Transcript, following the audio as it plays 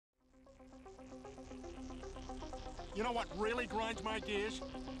You know what really grinds my gears?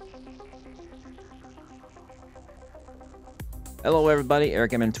 Hello everybody,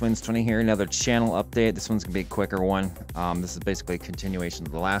 Eric MN Twins 20 here, another channel update. This one's gonna be a quicker one. This is basically a continuation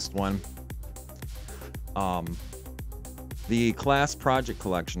of the last one. The class project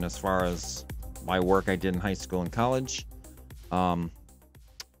collection, as far as my work I did in high school and college,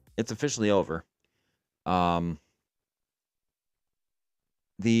 it's officially over. The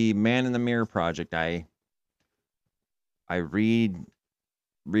Man in the Mirror project, I digitally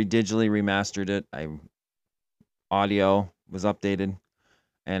remastered it. Audio was updated,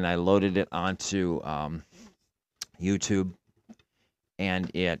 and I loaded it onto YouTube, and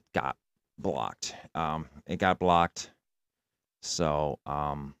it got blocked. So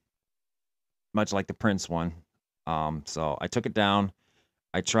much like the Prince one. So I took it down.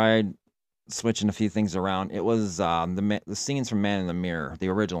 I tried switching a few things around. It was the scenes from Man in the Mirror, the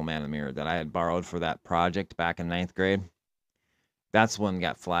original Man in the Mirror that I had borrowed for that project back in 9th grade. That's one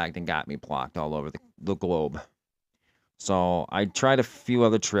got flagged and got me blocked all over the globe. So I tried a few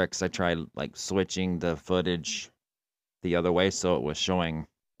other tricks. I tried like switching the footage the other way, so it was showing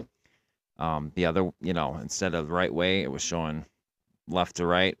the other, instead of the right way, it was showing left to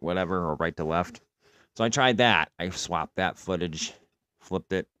right, whatever, or right to left. So I tried that. I swapped that footage,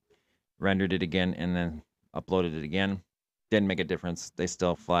 flipped it, rendered it again, and then uploaded it again. Didn't make a difference. They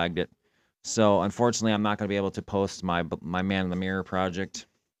still flagged it. So unfortunately, I'm not going to be able to post my Man in the Mirror project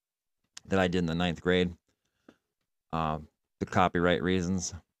that I did in the 9th grade. The copyright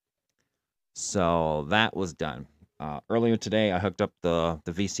reasons. So that was done. Earlier today, I hooked up the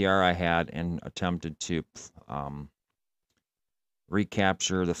VCR I had and attempted to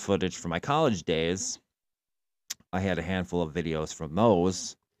recapture the footage from my college days. I had a handful of videos from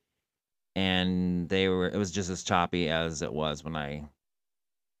those, and it was just as choppy as it was when I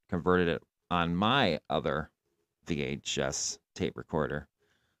converted it on my other VHS tape recorder.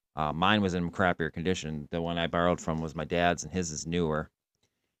 Mine was in crappier condition. The one I borrowed from was my dad's, and his is newer,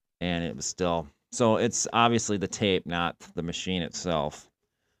 and it was still, so it's obviously the tape, not the machine itself.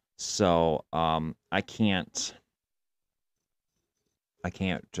 So I can't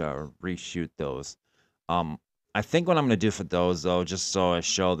reshoot those. I think what I'm going to do for those, though, just so I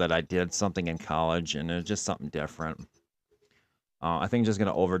show that I did something in college and it's just something different. I think I'm just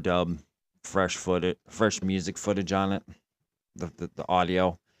going to overdub fresh music footage on it, the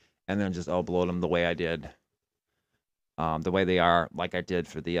audio, and then just upload them the way I did, the way they are, like I did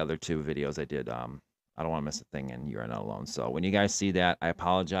for the other two videos I did. I don't want to miss a thing, and You're Not Alone. So when you guys see that, I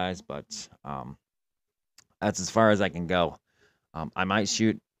apologize, but that's as far as I can go. I might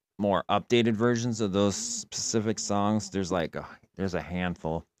shoot more updated versions of those specific songs. There's a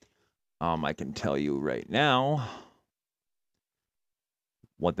handful. I can tell you right now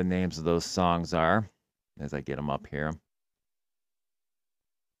what the names of those songs are as I get them up here.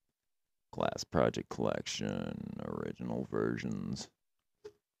 Class Project Collection, original versions.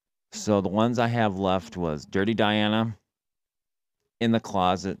 So the ones I have left was Dirty Diana, In the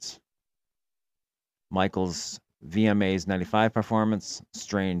Closet, Michael's VMA's 95 performance,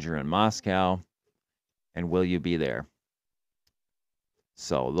 Stranger in Moscow, and Will You Be There?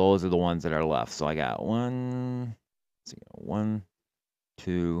 So those are the ones that are left. So I got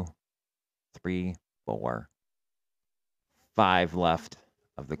 2, 3, 4, 5 left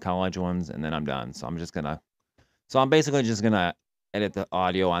of the college ones, and then I'm done. So I'm basically just gonna edit the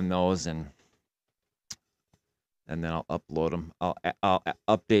audio on those, and then I'll upload them. I'll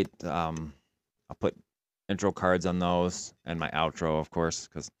update. I'll put intro cards on those and my outro, of course,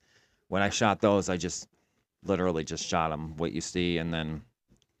 because when I shot those, I just literally just shot them, what you see, and then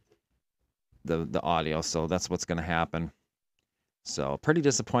the audio. So that's what's gonna happen. So pretty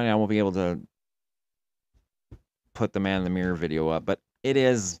disappointed I won't be able to put the Man in the Mirror video up, but it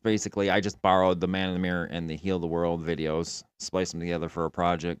is basically, I just borrowed the Man in the Mirror and the Heal the World videos, spliced them together for a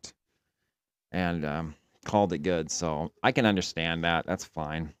project, and called it good. So I can understand that. That's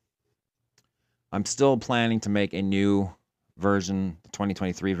fine. I'm still planning to make a new version, the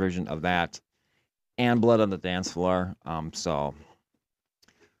 2023 version of that, and Blood on the Dance Floor. So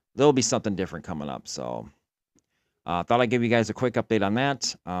there'll be something different coming up. So thought I'd give you guys a quick update on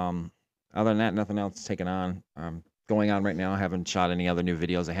that. Other than that, nothing else taken on. Going on right now. I haven't shot any other new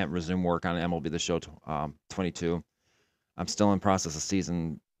videos. I haven't resumed work on MLB The Show 22. I'm still in process of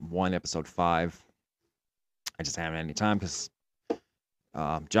season 1, episode 5. I just haven't had any time because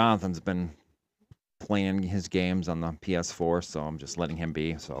Jonathan's been playing his games on the PS4, so I'm just letting him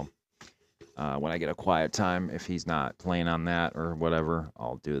be. So when I get a quiet time, if he's not playing on that or whatever,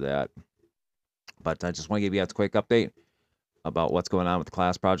 I'll do that. But I just want to give you guys a quick update about what's going on with the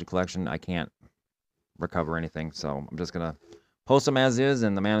Class Project Collection. I can't recover anything. So I'm just gonna post them as is,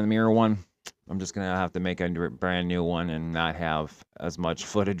 and the Man in the Mirror one, I'm just gonna have to make a brand new one and not have as much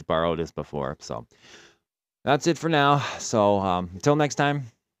footage borrowed as before. So that's it for now. So until next time,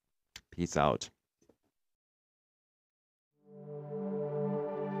 peace out.